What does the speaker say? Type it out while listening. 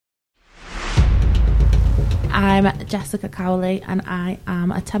I'm Jessica Cowley and I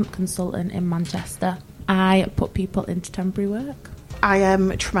am a temp consultant in Manchester. I put people into temporary work. I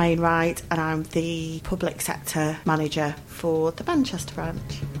am Tremaine Wright and I'm the public sector manager for the Manchester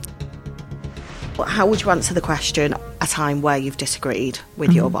branch. How would you answer the question, a time where you've disagreed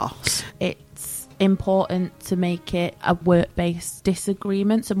with your boss? It's important to make it a work-based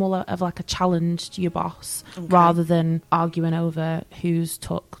disagreement, so more of like a challenge to your boss, rather than arguing over who's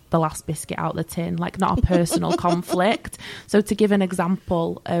took the last biscuit out the tin, like not a personal conflict. So to give an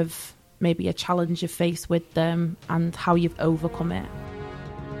example of maybe a challenge you face with them and how you've overcome it.